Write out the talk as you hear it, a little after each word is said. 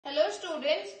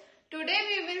students, today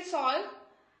we will solve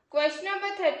question number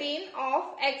 13 of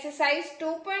exercise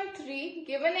 2.3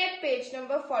 given at page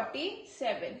number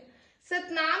 47.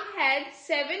 Satnam had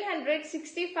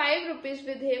 765 rupees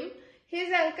with him.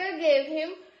 His uncle gave him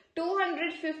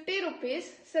 250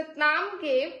 rupees. Satnam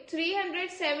gave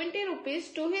 370 rupees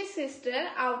to his sister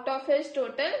out of his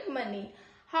total money.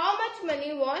 How much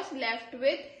money was left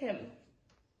with him?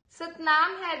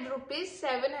 Satnam had rupees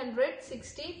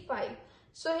 765.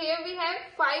 So here we have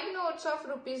 5 notes of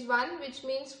rupees 1, which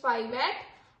means 5 at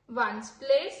 1's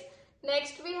place.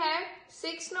 Next we have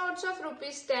 6 notes of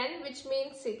rupees 10, which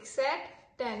means 6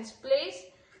 at 10's place.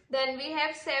 Then we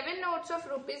have 7 notes of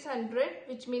rupees 100,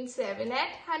 which means 7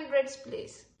 at 100's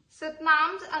place.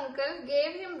 Satnam's uncle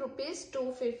gave him rupees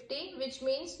 250, which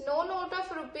means no note of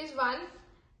rupees 1,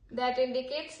 that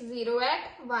indicates 0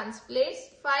 at 1's place.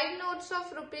 5 notes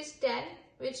of rupees 10,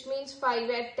 which means 5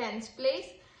 at 10's place.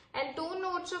 And 2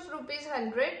 notes of rupees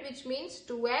 100, which means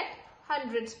 2 at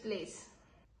 100's place.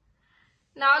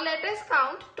 Now let us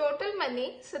count total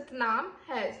money Satnam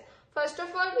has. First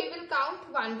of all, we will count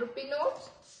 1 rupee notes.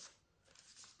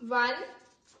 1,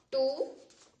 2,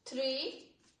 3,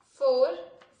 4,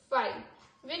 5,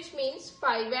 which means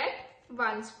 5 at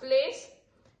 1's place.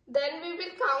 Then we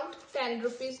will count 10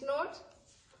 rupees notes.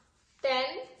 10,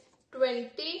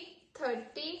 20,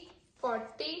 30,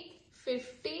 40,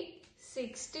 50,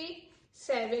 60,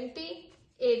 70,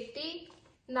 80,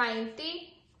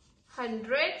 90,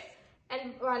 100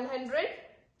 and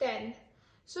 110.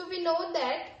 So we know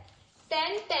that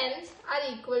 10 tens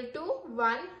are equal to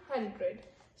 100.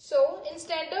 So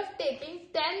instead of taking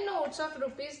 10 notes of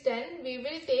rupees 10, we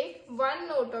will take 1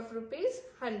 note of rupees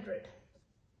 100.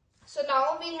 So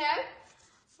now we have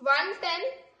 110.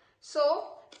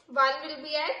 So 1 will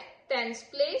be at 10's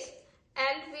place.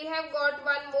 And we have got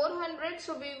one more 100,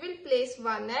 so we will place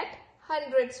 1 at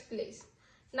 100's place.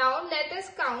 Now let us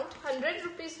count 100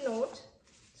 rupees notes.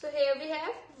 So here we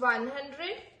have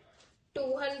 100,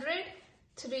 200,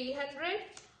 300,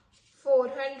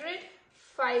 400,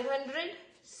 500,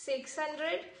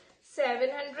 600,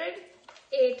 700,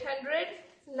 800,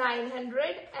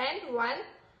 900 and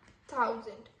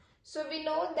 1000. So we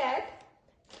know that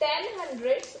 10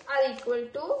 hundreds are equal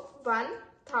to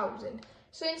 1000.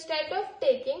 So instead of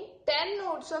taking 10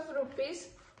 notes of rupees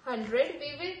 100,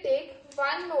 we will take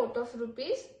 1 note of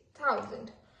rupees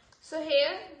 1000. So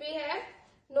here we have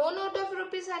no note of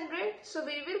rupees 100. So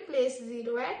we will place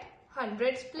 0 at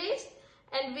 100's place.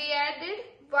 And we added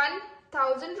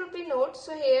 1000 rupee note.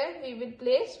 So here we will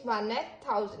place 1 at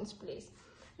 1000's place.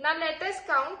 Now let us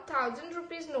count 1000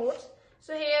 rupees notes.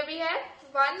 So here we have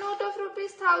 1 note of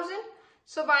rupees 1000.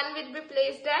 So 1 will be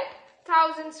placed at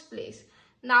 1000's place.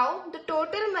 Now the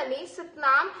total money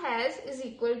Satnam has is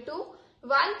equal to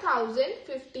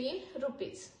 1015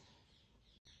 rupees.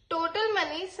 Total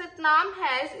money Satnam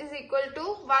has is equal to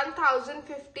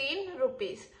 1015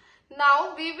 rupees.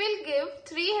 Now we will give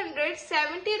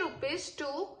 370 rupees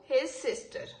to his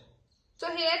sister.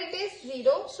 So here it is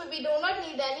 0. So we do not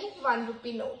need any 1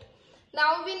 rupee note.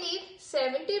 Now we need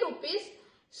 70 rupees.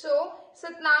 So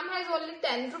Satnam has only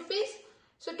 10 rupees.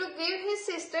 So to give his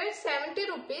sister 70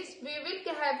 rupees, we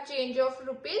will have change of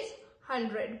rupees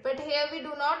 100. But here we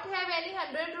do not have any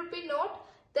 100 rupee note.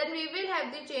 Then we will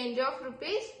have the change of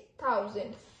rupees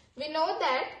 1000. We know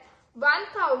that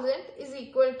 1000 is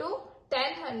equal to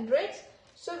 10 hundreds.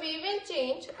 So we will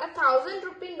change a 1000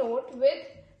 rupee note with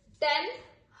 10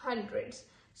 hundreds.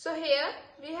 So here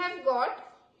we have got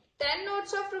 10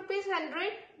 notes of rupees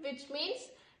 100, which means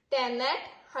 10 at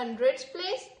 100's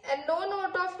place and no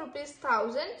note of rupees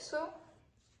 1000. So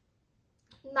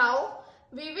now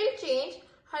we will change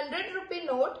 100 rupee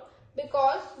note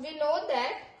because we know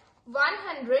that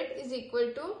 100 is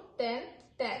equal to 10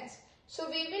 tens. So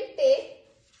we will take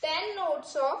 10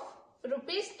 notes of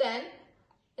rupees 10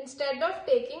 instead of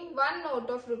taking 1 note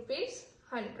of rupees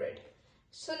 100.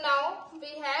 So now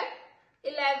we have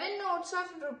 11 notes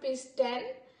of rupees 10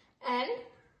 and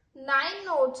 9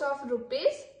 notes of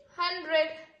rupees 100.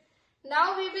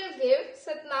 Now we will give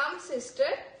Satnam's sister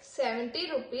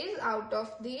 70 rupees out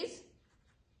of these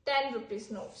 10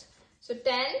 rupees notes. So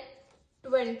 10,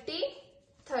 20,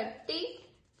 30,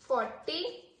 40,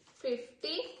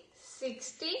 50,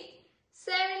 60,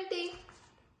 70.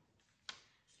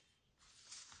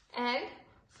 And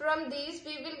from these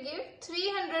we will give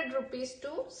 300 rupees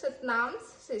to Satnam's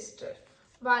sister.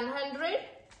 100,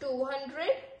 200,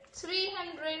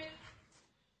 300.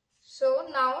 So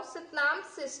now Satnam's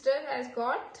sister has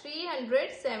got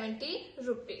 370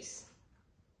 rupees.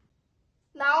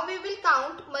 Now we will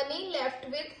count money left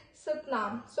with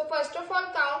Satnam. So first of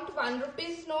all count 1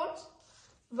 rupees notes.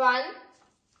 1,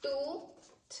 2,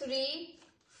 3,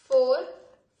 4,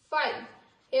 5.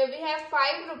 Here we have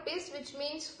 5 rupees, which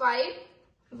means 5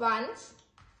 ones.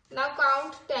 Now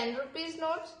count 10 rupees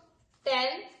notes.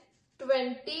 10,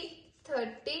 20,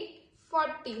 30,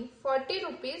 40. 40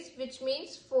 rupees, which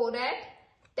means 4 at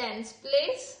tens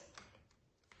place.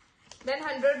 Then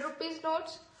 100 rupees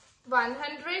notes.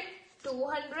 100,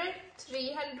 200,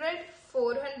 300,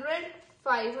 400,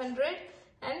 500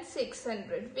 and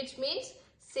 600, which means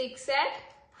 6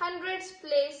 at hundreds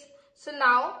place. So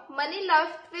now money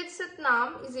left with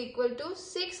Satnam is equal to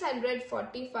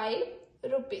 645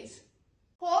 rupees.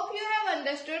 Hope you have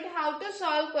understood how to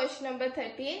solve question number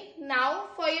 13. Now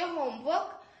for your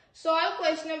homework, solve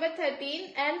question number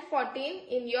 13 and 14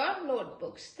 in your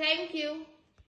notebooks. Thank you.